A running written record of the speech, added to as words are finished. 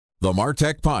The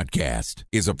MarTech Podcast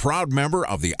is a proud member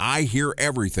of the I Hear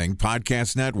Everything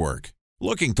Podcast Network.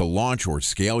 Looking to launch or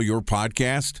scale your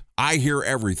podcast? I Hear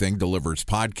Everything delivers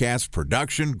podcast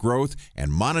production, growth,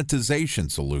 and monetization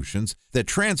solutions that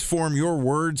transform your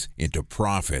words into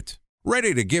profit.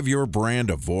 Ready to give your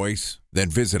brand a voice? Then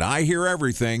visit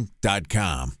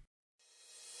iheareverything.com.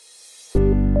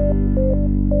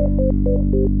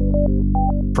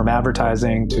 From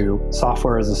advertising to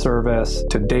software as a service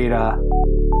to data.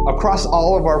 Across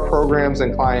all of our programs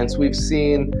and clients, we've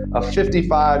seen a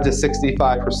 55 to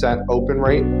 65% open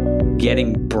rate.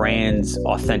 Getting brands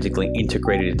authentically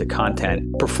integrated into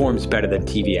content performs better than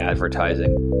TV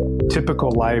advertising.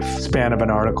 Typical lifespan of an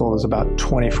article is about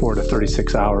 24 to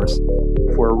 36 hours.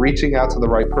 If we're reaching out to the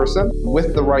right person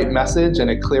with the right message and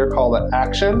a clear call to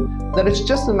action, then it's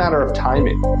just a matter of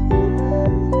timing.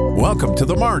 Welcome to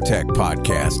the MarTech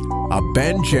Podcast, a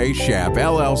Ben J. Schaap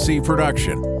LLC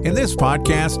production. In this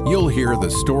podcast, you'll hear the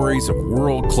stories of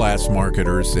world-class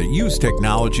marketers that use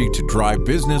technology to drive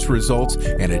business results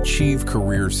and achieve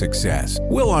career success.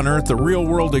 We'll unearth the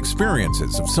real-world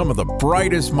experiences of some of the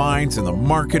brightest minds in the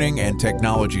marketing and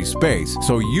technology space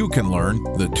so you can learn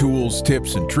the tools,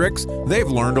 tips, and tricks they've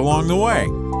learned along the way.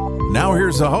 Now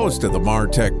here's the host of the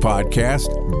MarTech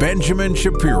Podcast, Benjamin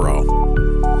Shapiro.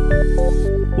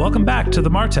 Welcome back to the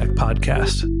MarTech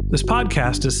Podcast. This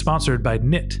podcast is sponsored by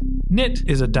Knit. Knit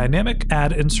is a dynamic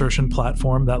ad insertion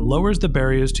platform that lowers the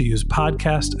barriers to use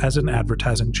podcast as an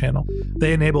advertising channel.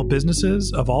 They enable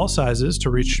businesses of all sizes to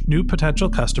reach new potential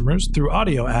customers through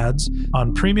audio ads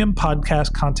on premium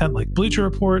podcast content like Bleacher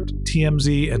Report,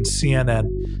 TMZ, and CNN.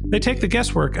 They take the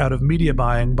guesswork out of media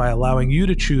buying by allowing you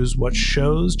to choose what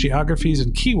shows, geographies,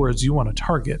 and keywords you want to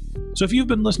target. So if you've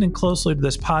been listening closely to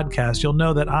this podcast, you'll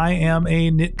know that I am a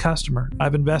Knit customer.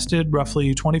 I've invested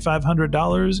roughly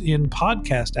 $2,500 in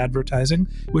podcast advertising,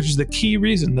 which is the key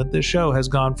reason that this show has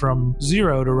gone from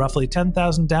 0 to roughly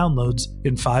 10,000 downloads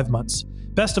in 5 months.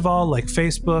 Best of all, like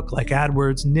Facebook, like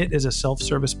AdWords, Knit is a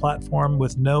self-service platform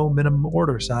with no minimum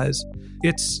order size.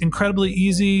 It's incredibly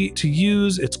easy to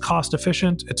use, it's cost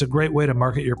efficient, it's a great way to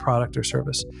market your product or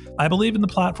service. I believe in the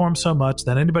platform so much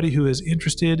that anybody who is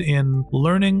interested in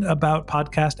learning about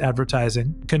podcast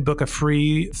advertising can book a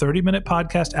free 30-minute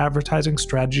podcast advertising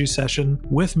strategy session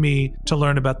with me to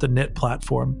learn about the Knit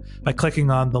platform by clicking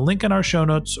on the link in our show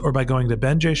notes or by going to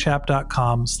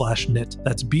benjshap.com/knit.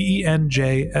 That's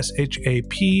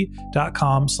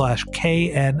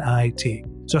benjshap.com/KNIT.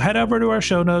 So head over to our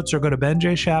show notes or go to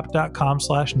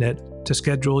benjshap.com/knit to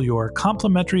schedule your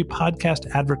complimentary podcast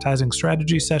advertising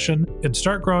strategy session and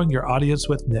start growing your audience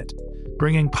with Knit.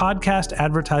 Bringing podcast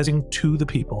advertising to the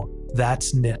people.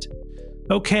 That's Knit.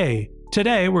 Okay,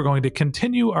 today we're going to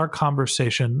continue our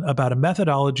conversation about a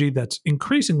methodology that's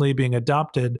increasingly being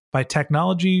adopted by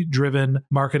technology-driven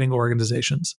marketing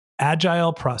organizations,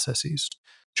 Agile processes.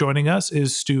 Joining us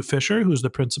is Stu Fisher, who's the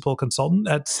principal consultant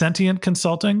at Sentient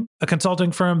Consulting, a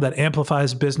consulting firm that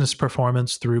amplifies business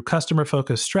performance through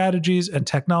customer-focused strategies and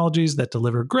technologies that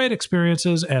deliver great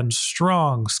experiences and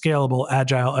strong, scalable,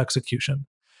 agile execution.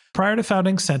 Prior to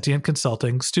founding Sentient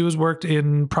Consulting, Stu has worked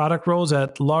in product roles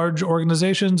at large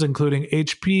organizations, including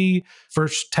HP,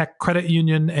 First Tech Credit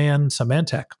Union, and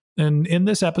Symantec. And in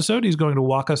this episode, he's going to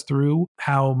walk us through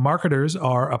how marketers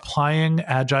are applying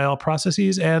agile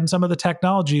processes and some of the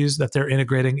technologies that they're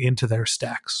integrating into their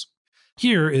stacks.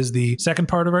 Here is the second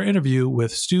part of our interview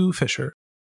with Stu Fisher.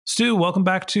 Stu, welcome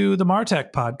back to the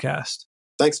MarTech Podcast.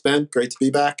 Thanks, Ben. Great to be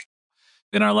back.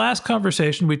 In our last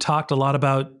conversation, we talked a lot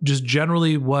about just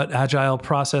generally what agile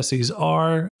processes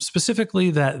are,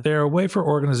 specifically that they're a way for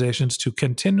organizations to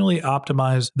continually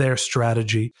optimize their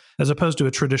strategy. As opposed to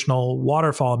a traditional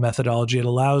waterfall methodology, it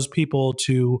allows people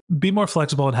to be more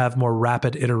flexible and have more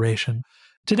rapid iteration.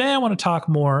 Today, I want to talk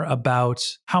more about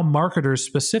how marketers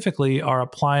specifically are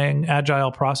applying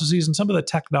agile processes and some of the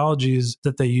technologies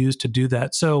that they use to do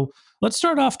that. So let's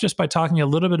start off just by talking a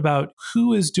little bit about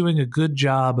who is doing a good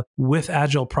job with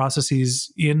agile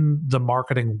processes in the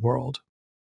marketing world.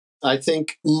 I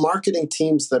think marketing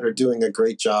teams that are doing a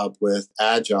great job with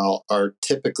Agile are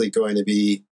typically going to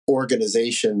be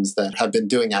organizations that have been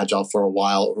doing Agile for a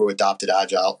while or who adopted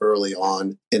Agile early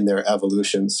on in their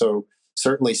evolution. So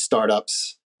certainly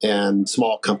startups and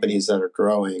small companies that are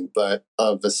growing, but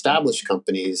of established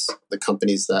companies, the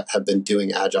companies that have been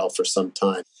doing Agile for some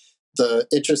time. The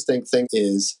interesting thing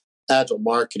is Agile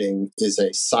marketing is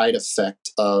a side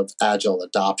effect of Agile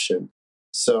adoption.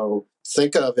 So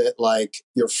think of it like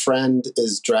your friend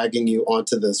is dragging you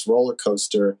onto this roller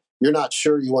coaster. You're not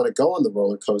sure you want to go on the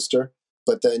roller coaster,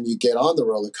 But then you get on the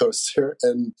roller coaster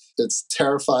and it's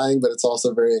terrifying, but it's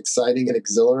also very exciting and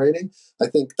exhilarating. I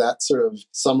think that sort of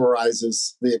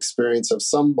summarizes the experience of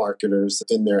some marketers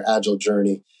in their Agile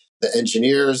journey. The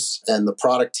engineers and the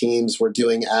product teams were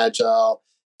doing Agile,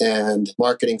 and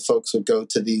marketing folks would go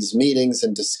to these meetings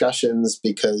and discussions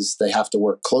because they have to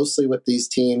work closely with these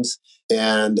teams.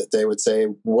 And they would say,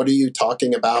 what are you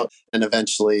talking about? And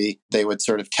eventually they would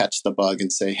sort of catch the bug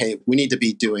and say, hey, we need to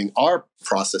be doing our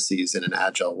processes in an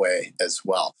Agile way as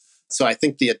well. So I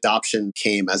think the adoption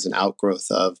came as an outgrowth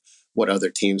of what other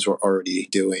teams were already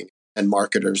doing. And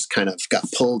marketers kind of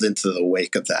got pulled into the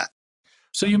wake of that.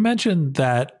 So you mentioned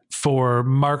that for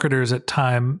marketers at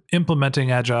time,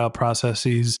 implementing Agile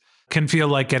processes can feel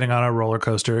like getting on a roller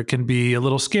coaster. It can be a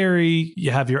little scary.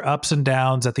 You have your ups and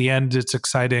downs. At the end, it's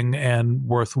exciting and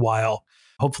worthwhile.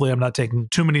 Hopefully, I'm not taking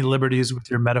too many liberties with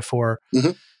your metaphor.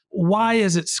 Mm-hmm. Why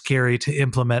is it scary to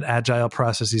implement Agile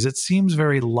processes? It seems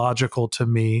very logical to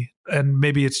me. And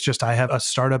maybe it's just I have a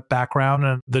startup background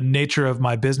and the nature of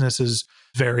my business is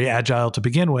very agile to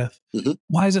begin with. Mm-hmm.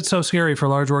 Why is it so scary for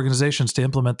large organizations to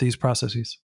implement these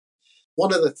processes?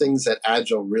 One of the things that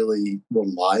Agile really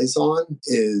relies on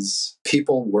is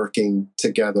people working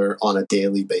together on a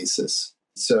daily basis.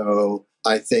 So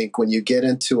I think when you get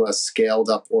into a scaled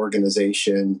up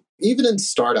organization, even in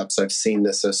startups, I've seen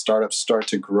this as startups start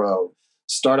to grow.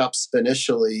 Startups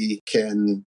initially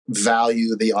can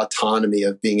value the autonomy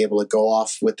of being able to go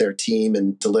off with their team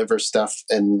and deliver stuff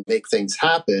and make things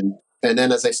happen. And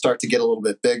then as they start to get a little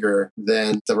bit bigger,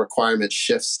 then the requirement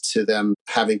shifts to them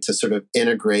having to sort of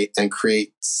integrate and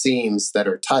create seams that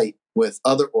are tight with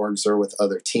other orgs or with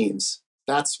other teams.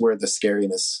 That's where the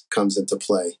scariness comes into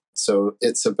play. So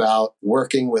it's about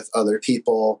working with other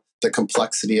people, the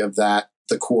complexity of that,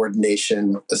 the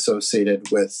coordination associated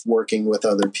with working with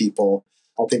other people.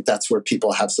 I think that's where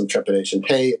people have some trepidation.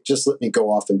 Hey, just let me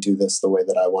go off and do this the way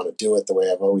that I want to do it, the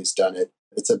way I've always done it.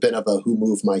 It's a bit of a who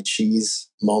moved my cheese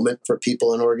moment for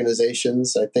people in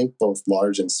organizations, I think, both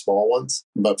large and small ones,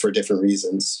 but for different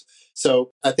reasons.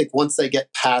 So I think once they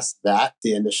get past that,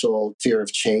 the initial fear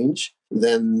of change,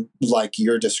 then like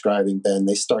you're describing, Ben,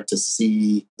 they start to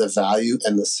see the value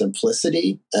and the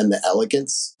simplicity and the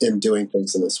elegance in doing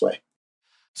things in this way.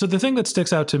 So the thing that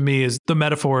sticks out to me is the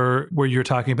metaphor where you're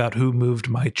talking about who moved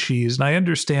my cheese. And I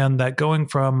understand that going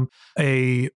from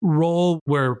a role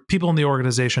where people in the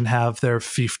organization have their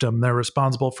fiefdom, they're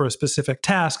responsible for a specific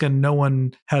task and no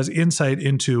one has insight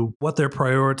into what they're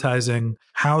prioritizing,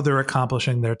 how they're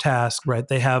accomplishing their task, right?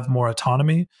 They have more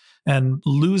autonomy. And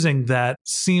losing that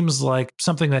seems like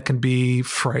something that can be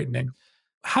frightening.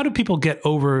 How do people get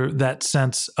over that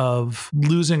sense of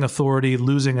losing authority,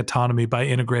 losing autonomy by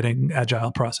integrating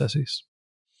Agile processes?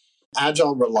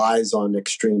 Agile relies on an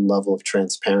extreme level of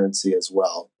transparency as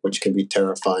well, which can be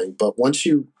terrifying. But once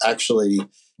you actually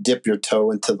dip your toe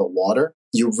into the water,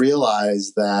 you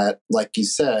realize that, like you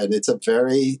said, it's a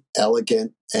very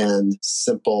elegant and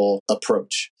simple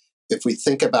approach. If we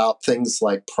think about things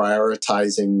like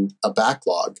prioritizing a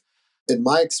backlog, in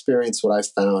my experience, what I've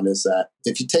found is that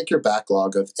if you take your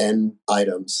backlog of N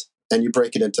items and you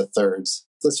break it into thirds,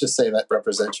 let's just say that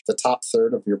represents the top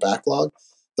third of your backlog,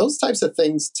 those types of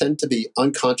things tend to be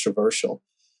uncontroversial.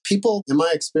 People, in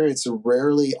my experience, are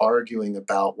rarely arguing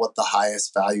about what the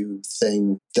highest value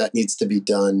thing that needs to be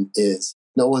done is.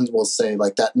 No one will say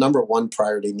like that number 1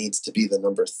 priority needs to be the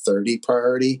number 30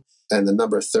 priority and the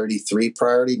number 33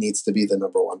 priority needs to be the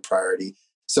number 1 priority.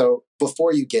 So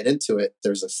before you get into it,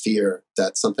 there's a fear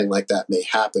that something like that may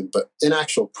happen. But in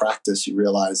actual practice, you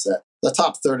realize that the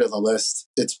top third of the list,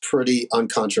 it's pretty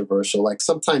uncontroversial. Like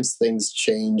sometimes things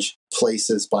change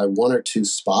places by 1 or 2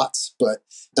 spots, but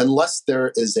unless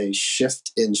there is a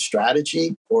shift in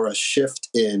strategy or a shift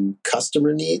in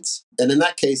customer needs, and in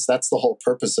that case, that's the whole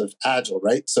purpose of Agile,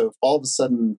 right? So if all of a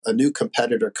sudden a new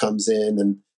competitor comes in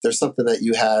and there's something that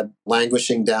you had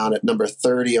languishing down at number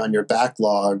 30 on your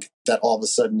backlog that all of a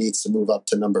sudden needs to move up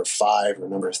to number 5 or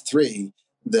number 3,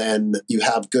 then you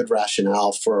have good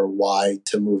rationale for why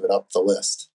to move it up the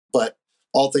list. But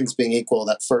all things being equal,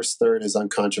 that first third is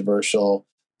uncontroversial.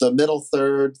 The middle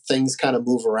third, things kind of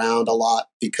move around a lot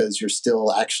because you're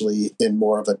still actually in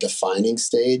more of a defining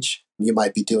stage. You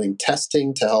might be doing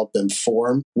testing to help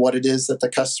inform what it is that the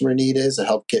customer need is and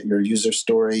help get your user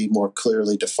story more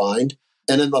clearly defined.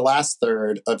 And then the last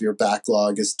third of your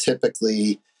backlog is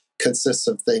typically consists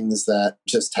of things that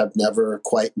just have never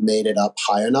quite made it up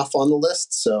high enough on the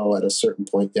list. So at a certain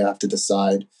point, you have to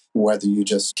decide whether you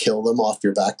just kill them off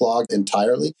your backlog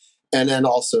entirely. And then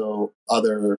also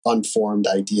other unformed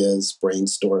ideas,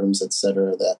 brainstorms, et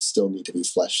cetera, that still need to be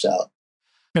fleshed out.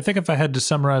 I think if I had to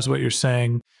summarize what you're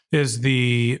saying is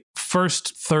the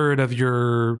first third of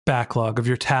your backlog, of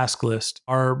your task list,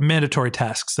 are mandatory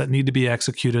tasks that need to be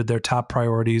executed. They're top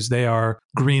priorities. They are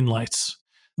green lights.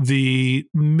 The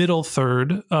middle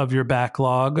third of your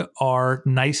backlog are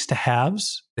nice to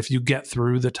haves. If you get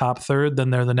through the top third, then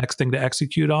they're the next thing to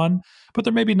execute on, but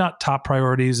they're maybe not top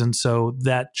priorities. And so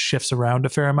that shifts around a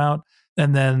fair amount.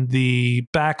 And then the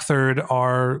back third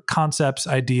are concepts,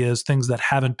 ideas, things that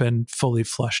haven't been fully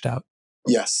flushed out.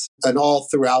 Yes. And all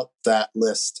throughout that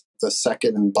list, the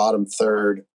second and bottom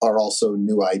third are also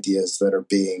new ideas that are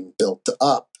being built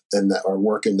up and that are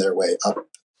working their way up.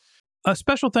 A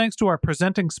special thanks to our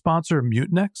presenting sponsor,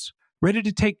 Mutinex. Ready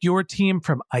to take your team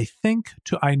from I think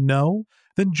to I know?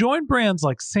 Then join brands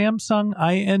like Samsung,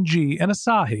 ING, and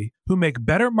Asahi who make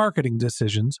better marketing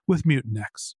decisions with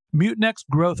Mutinex. Mutinex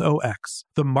Growth OX,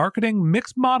 the marketing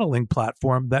mix modeling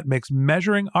platform that makes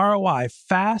measuring ROI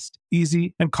fast,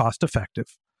 easy, and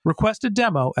cost-effective. Request a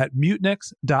demo at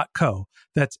mutinex.co.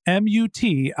 That's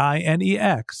MUTINEX.co.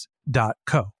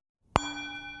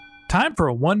 Time for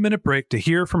a 1-minute break to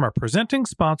hear from our presenting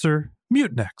sponsor,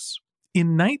 Mutinex.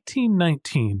 In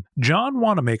 1919, John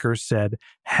Wanamaker said,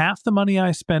 "Half the money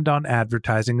I spend on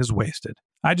advertising is wasted.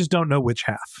 I just don't know which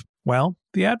half." Well,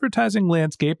 the advertising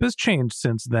landscape has changed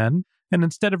since then, and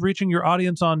instead of reaching your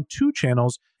audience on 2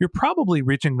 channels, you're probably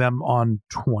reaching them on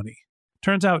 20.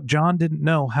 Turns out John didn't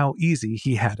know how easy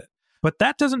he had it. But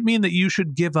that doesn't mean that you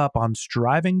should give up on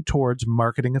striving towards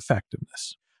marketing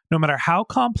effectiveness. No matter how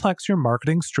complex your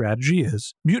marketing strategy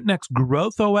is, Mutinex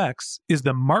Growth OX is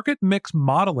the market mix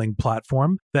modeling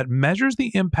platform that measures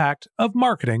the impact of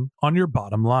marketing on your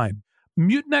bottom line.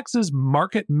 Mutinex's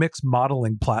market mix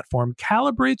modeling platform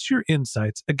calibrates your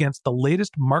insights against the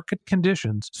latest market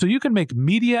conditions so you can make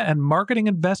media and marketing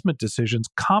investment decisions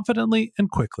confidently and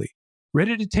quickly.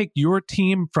 Ready to take your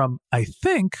team from I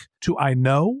think to I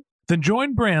know? Then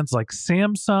join brands like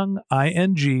Samsung,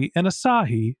 ING, and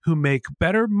Asahi who make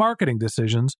better marketing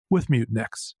decisions with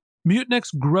Mutinex.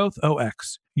 Mutinex Growth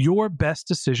OX. Your best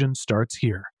decision starts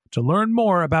here. To learn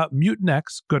more about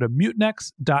Mutinex, go to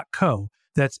mutinex.co.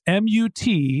 That's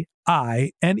MUTINEX.co.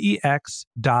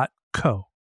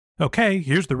 Okay,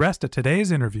 here's the rest of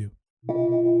today's interview.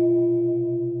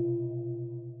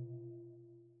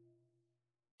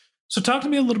 So talk to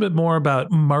me a little bit more about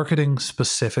marketing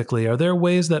specifically. Are there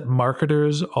ways that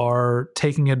marketers are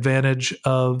taking advantage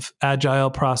of agile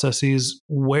processes?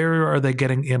 Where are they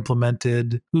getting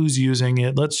implemented? Who's using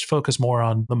it? Let's focus more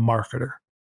on the marketer.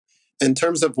 In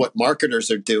terms of what marketers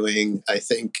are doing, I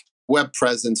think web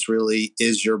presence really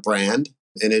is your brand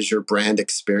and is your brand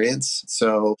experience.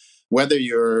 So whether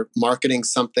you're marketing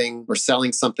something or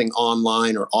selling something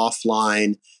online or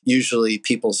offline, usually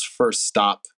people's first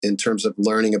stop in terms of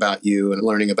learning about you and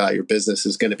learning about your business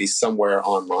is going to be somewhere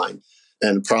online.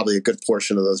 And probably a good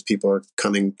portion of those people are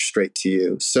coming straight to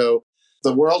you. So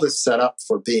the world is set up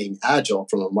for being agile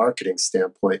from a marketing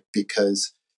standpoint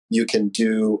because you can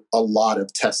do a lot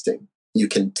of testing. You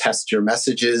can test your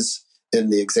messages. In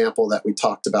the example that we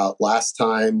talked about last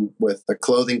time with a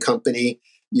clothing company,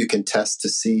 you can test to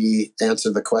answer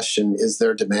the question, is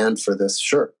there demand for this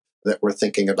shirt that we're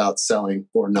thinking about selling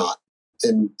or not?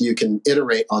 And you can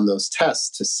iterate on those tests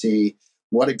to see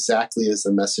what exactly is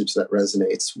the message that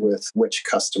resonates with which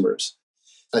customers.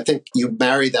 I think you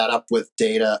marry that up with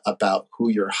data about who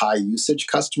your high usage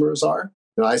customers are.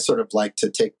 And I sort of like to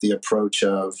take the approach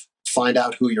of find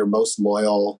out who your most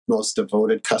loyal, most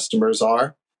devoted customers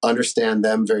are. Understand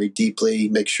them very deeply,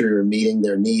 make sure you're meeting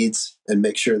their needs and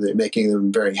make sure that you're making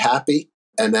them very happy,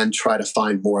 and then try to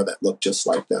find more that look just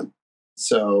like them.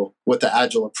 So with the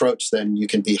Agile approach, then you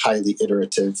can be highly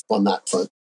iterative on that front.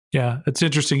 Yeah, it's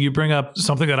interesting. You bring up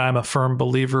something that I'm a firm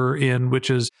believer in,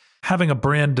 which is having a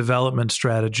brand development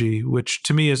strategy, which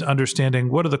to me is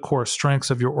understanding what are the core strengths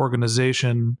of your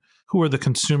organization, who are the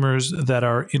consumers that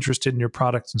are interested in your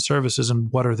products and services,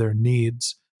 and what are their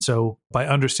needs. So by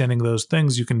understanding those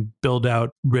things, you can build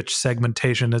out rich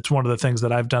segmentation. It's one of the things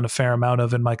that I've done a fair amount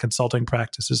of in my consulting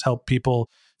practice is help people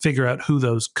figure out who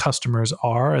those customers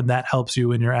are. And that helps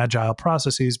you in your agile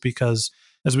processes because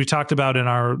as we talked about in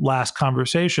our last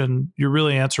conversation, you're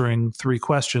really answering 3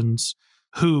 questions.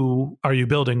 Who are you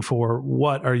building for?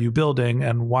 What are you building?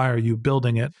 And why are you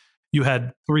building it? You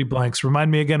had 3 blanks. Remind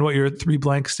me again what your 3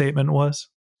 blank statement was.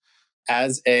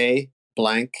 As a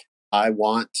blank, I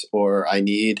want or I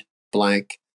need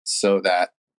blank so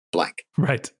that blank.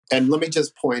 Right. And let me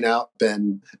just point out,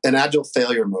 Ben, an agile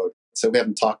failure mode. So we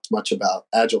haven't talked much about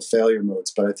agile failure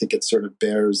modes, but I think it sort of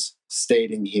bears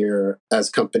stating here as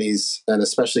companies and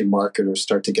especially marketers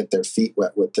start to get their feet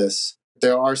wet with this.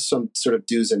 There are some sort of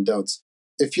do's and don'ts.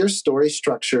 If your story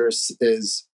structure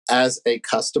is as a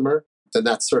customer, then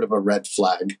that's sort of a red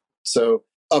flag. So,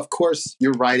 of course,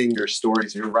 you're writing your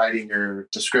stories, you're writing your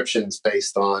descriptions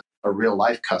based on a real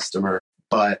life customer.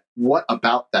 But what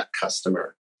about that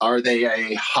customer? Are they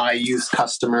a high use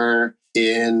customer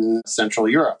in Central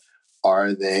Europe?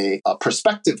 Are they a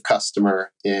prospective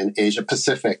customer in Asia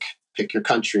Pacific? Pick your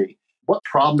country. What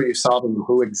problem are you solving?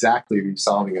 Who exactly are you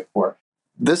solving it for?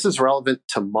 This is relevant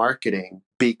to marketing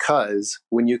because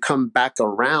when you come back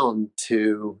around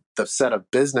to the set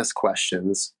of business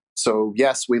questions, so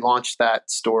yes, we launched that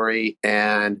story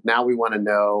and now we want to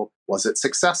know, was it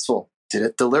successful? Did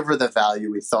it deliver the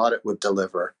value we thought it would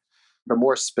deliver? The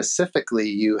more specifically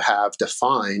you have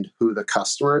defined who the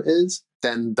customer is,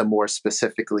 then the more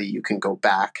specifically you can go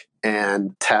back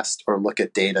and test or look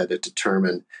at data to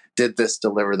determine, did this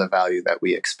deliver the value that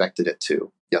we expected it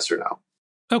to? Yes or no?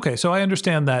 Okay, so I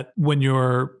understand that when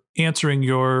you're answering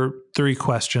your 3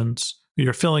 questions,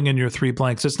 you're filling in your 3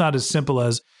 blanks, it's not as simple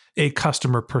as a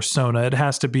customer persona. It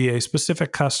has to be a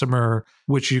specific customer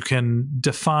which you can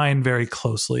define very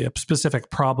closely, a specific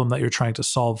problem that you're trying to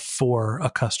solve for a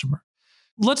customer.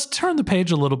 Let's turn the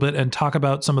page a little bit and talk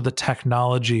about some of the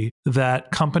technology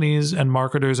that companies and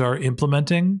marketers are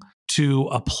implementing to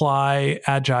apply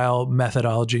Agile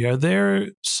methodology. Are there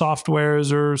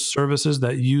softwares or services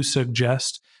that you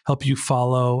suggest help you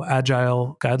follow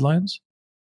Agile guidelines?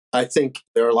 I think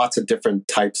there are lots of different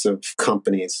types of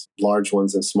companies, large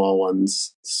ones and small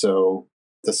ones. So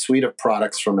the suite of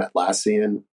products from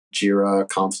Atlassian, Jira,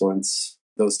 Confluence,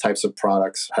 those types of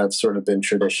products have sort of been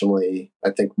traditionally,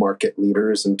 I think, market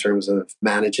leaders in terms of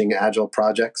managing Agile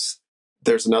projects.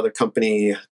 There's another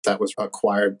company that was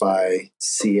acquired by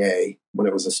CA when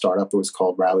it was a startup. It was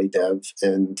called Rally Dev,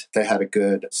 and they had a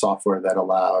good software that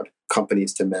allowed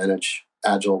companies to manage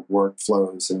Agile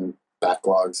workflows and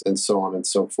backlogs and so on and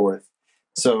so forth.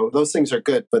 So those things are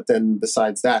good. But then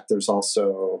besides that, there's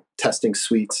also testing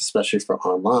suites, especially for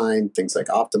online, things like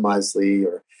Optimizely,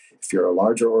 or if you're a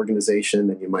larger organization,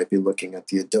 then you might be looking at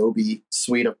the Adobe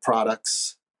suite of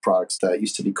products that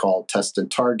used to be called Test and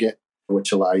Target,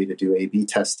 which allow you to do A/B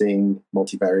testing,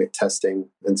 multivariate testing,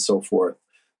 and so forth.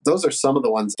 Those are some of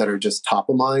the ones that are just top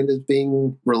of mind as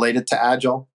being related to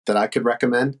Agile that I could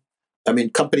recommend. I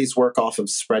mean, companies work off of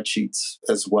spreadsheets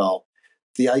as well.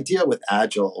 The idea with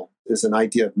Agile is an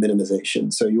idea of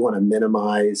minimization. So you want to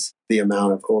minimize the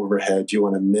amount of overhead. You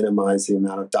want to minimize the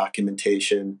amount of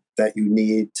documentation that you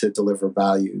need to deliver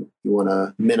value. You want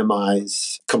to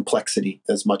minimize complexity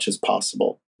as much as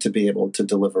possible to be able to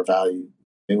deliver value.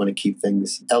 You want to keep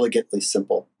things elegantly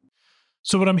simple.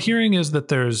 So what I'm hearing is that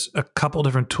there's a couple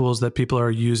different tools that people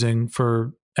are using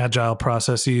for Agile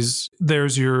processes.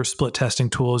 There's your split testing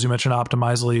tools. You mentioned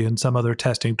Optimizely and some other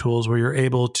testing tools where you're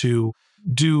able to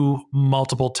do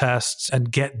multiple tests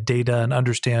and get data and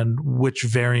understand which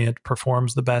variant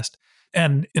performs the best.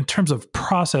 And in terms of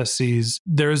processes,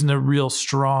 there isn't a real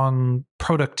strong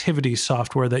productivity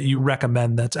software that you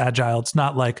recommend that's Agile. It's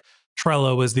not like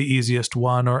Trello is the easiest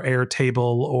one, or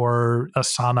Airtable or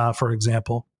Asana, for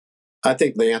example. I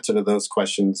think the answer to those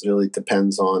questions really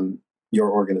depends on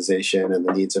your organization, and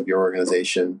the needs of your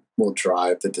organization will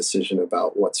drive the decision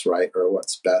about what's right or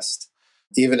what's best.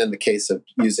 Even in the case of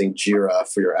using Jira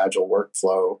for your Agile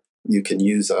workflow, you can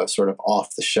use a sort of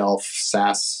off-the-shelf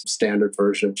SaaS standard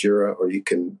version of Jira, or you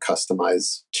can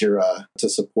customize Jira to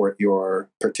support your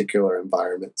particular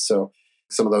environment. So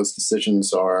some of those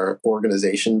decisions are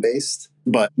organization-based,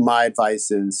 but my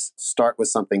advice is start with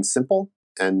something simple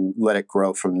and let it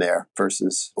grow from there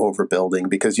versus overbuilding,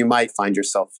 because you might find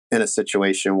yourself in a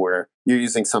situation where you're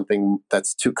using something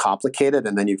that's too complicated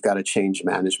and then you've got a change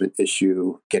management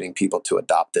issue getting people to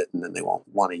adopt it, and then they won't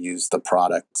want to use the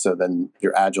product. So then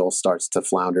your Agile starts to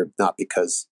flounder, not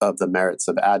because of the merits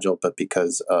of Agile, but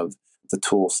because of the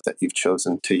tools that you've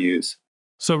chosen to use.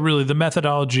 So really the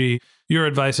methodology, your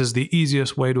advice is the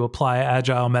easiest way to apply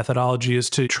Agile methodology is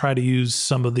to try to use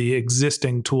some of the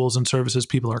existing tools and services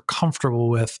people are comfortable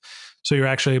with. So you're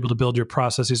actually able to build your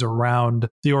processes around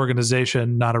the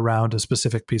organization, not around a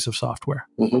specific piece of software.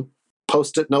 Mm-hmm.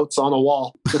 Post-it notes on a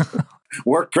wall.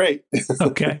 Work great.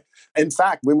 Okay. In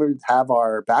fact, when we would have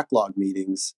our backlog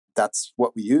meetings, that's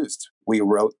what we used. We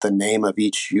wrote the name of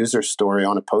each user story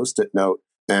on a Post-it note,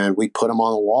 and we put them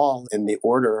on the wall in the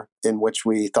order in which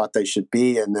we thought they should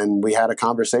be. And then we had a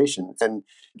conversation. And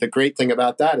the great thing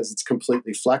about that is it's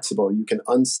completely flexible. You can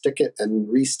unstick it and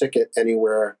restick it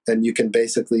anywhere. And you can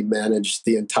basically manage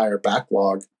the entire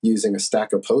backlog using a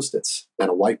stack of Post-its and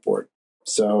a whiteboard.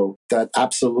 So that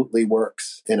absolutely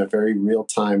works in a very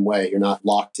real-time way. You're not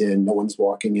locked in. No one's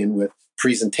walking in with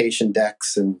presentation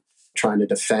decks and trying to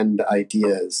defend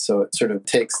ideas. So it sort of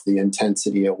takes the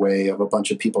intensity away of a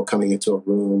bunch of people coming into a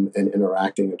room and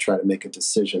interacting and try to make a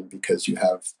decision because you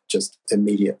have just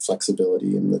immediate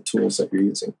flexibility in the tools that you're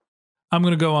using. I'm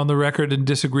going to go on the record and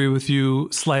disagree with you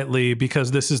slightly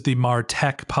because this is the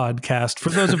MarTech podcast. For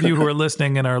those of you who are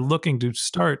listening and are looking to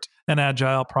start an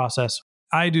agile process,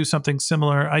 I do something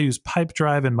similar. I use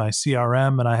Pipedrive in my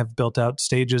CRM, and I have built out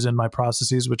stages in my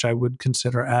processes, which I would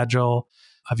consider agile.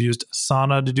 I've used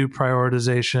Asana to do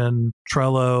prioritization.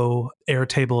 Trello,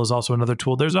 Airtable is also another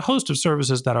tool. There's a host of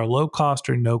services that are low cost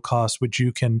or no cost, which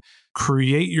you can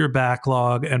create your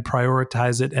backlog and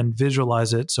prioritize it and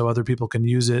visualize it so other people can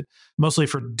use it, mostly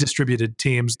for distributed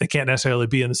teams. They can't necessarily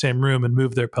be in the same room and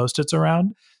move their Post-its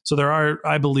around. So there are,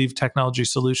 I believe, technology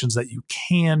solutions that you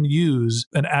can use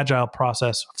an agile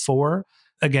process for.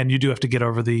 Again, you do have to get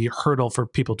over the hurdle for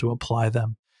people to apply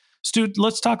them. Stu,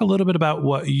 let's talk a little bit about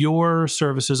what your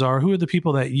services are. Who are the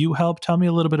people that you help? Tell me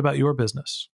a little bit about your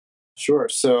business. Sure.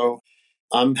 So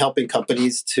I'm helping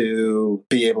companies to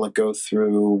be able to go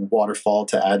through waterfall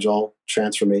to agile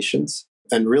transformations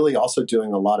and really also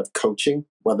doing a lot of coaching,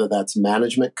 whether that's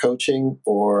management coaching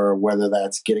or whether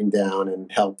that's getting down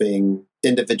and helping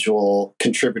individual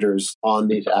contributors on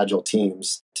these agile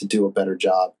teams to do a better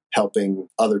job, helping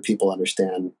other people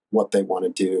understand what they want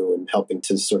to do and helping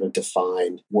to sort of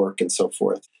define work and so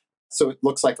forth. So it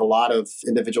looks like a lot of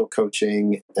individual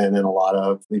coaching and then a lot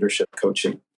of leadership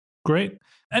coaching. Great.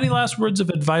 Any last words of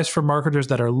advice for marketers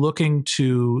that are looking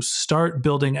to start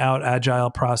building out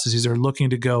agile processes or looking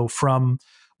to go from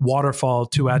waterfall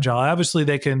to agile? Obviously,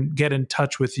 they can get in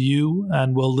touch with you,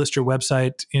 and we'll list your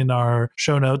website in our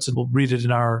show notes and we'll read it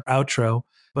in our outro.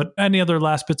 But any other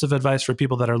last bits of advice for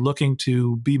people that are looking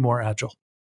to be more agile?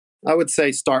 I would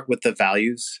say start with the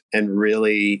values, and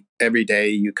really every day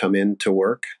you come into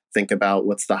work, think about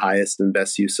what's the highest and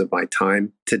best use of my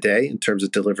time today in terms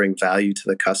of delivering value to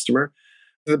the customer.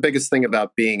 The biggest thing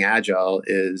about being agile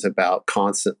is about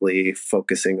constantly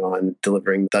focusing on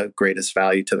delivering the greatest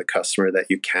value to the customer that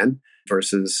you can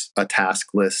versus a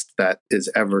task list that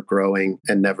is ever growing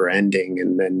and never ending.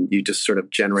 And then you just sort of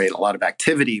generate a lot of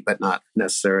activity, but not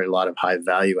necessarily a lot of high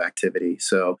value activity.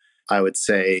 So I would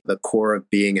say the core of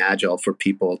being agile for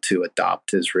people to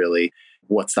adopt is really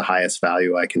what's the highest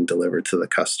value I can deliver to the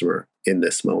customer in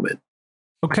this moment.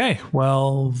 Okay,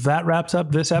 well, that wraps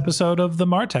up this episode of the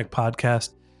MarTech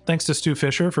podcast. Thanks to Stu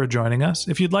Fisher for joining us.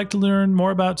 If you'd like to learn more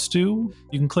about Stu,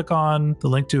 you can click on the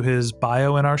link to his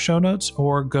bio in our show notes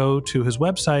or go to his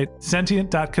website,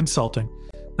 sentient.consulting.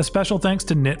 A special thanks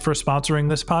to Knit for sponsoring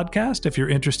this podcast. If you're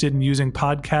interested in using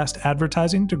podcast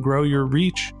advertising to grow your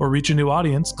reach or reach a new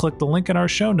audience, click the link in our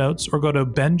show notes or go to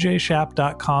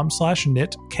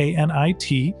benjshap.com/knit,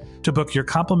 KNIT, to book your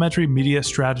complimentary media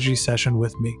strategy session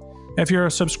with me. If you're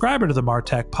a subscriber to the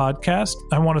MarTech podcast,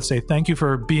 I want to say thank you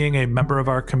for being a member of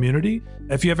our community.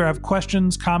 If you ever have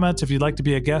questions, comments, if you'd like to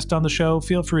be a guest on the show,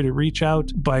 feel free to reach out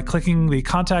by clicking the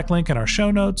contact link in our show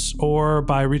notes or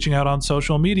by reaching out on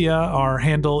social media. Our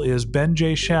handle is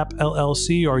BenJShap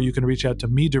LLC, or you can reach out to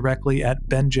me directly at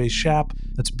BenJShap.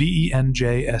 That's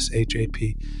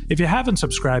BenJShap. If you haven't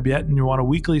subscribed yet and you want a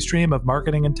weekly stream of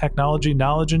marketing and technology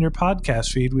knowledge in your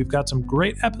podcast feed, we've got some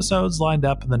great episodes lined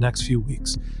up in the next few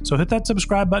weeks. So hit that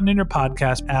subscribe button in your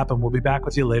podcast app and we'll be back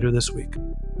with you later this week.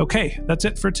 Okay, that's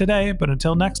it for today, but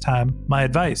until next time, my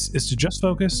advice is to just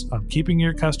focus on keeping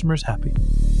your customers happy.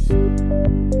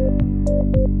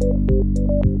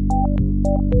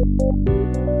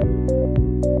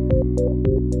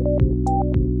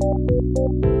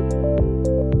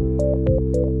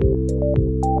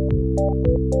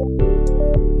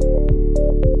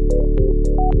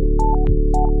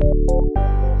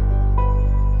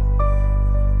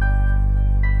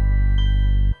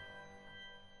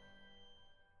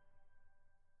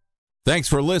 Thanks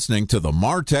for listening to the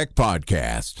MarTech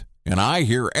podcast, and I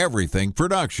Hear Everything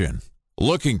production.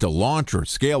 Looking to launch or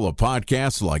scale a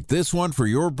podcast like this one for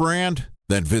your brand?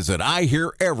 Then visit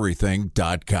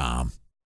iheareverything.com.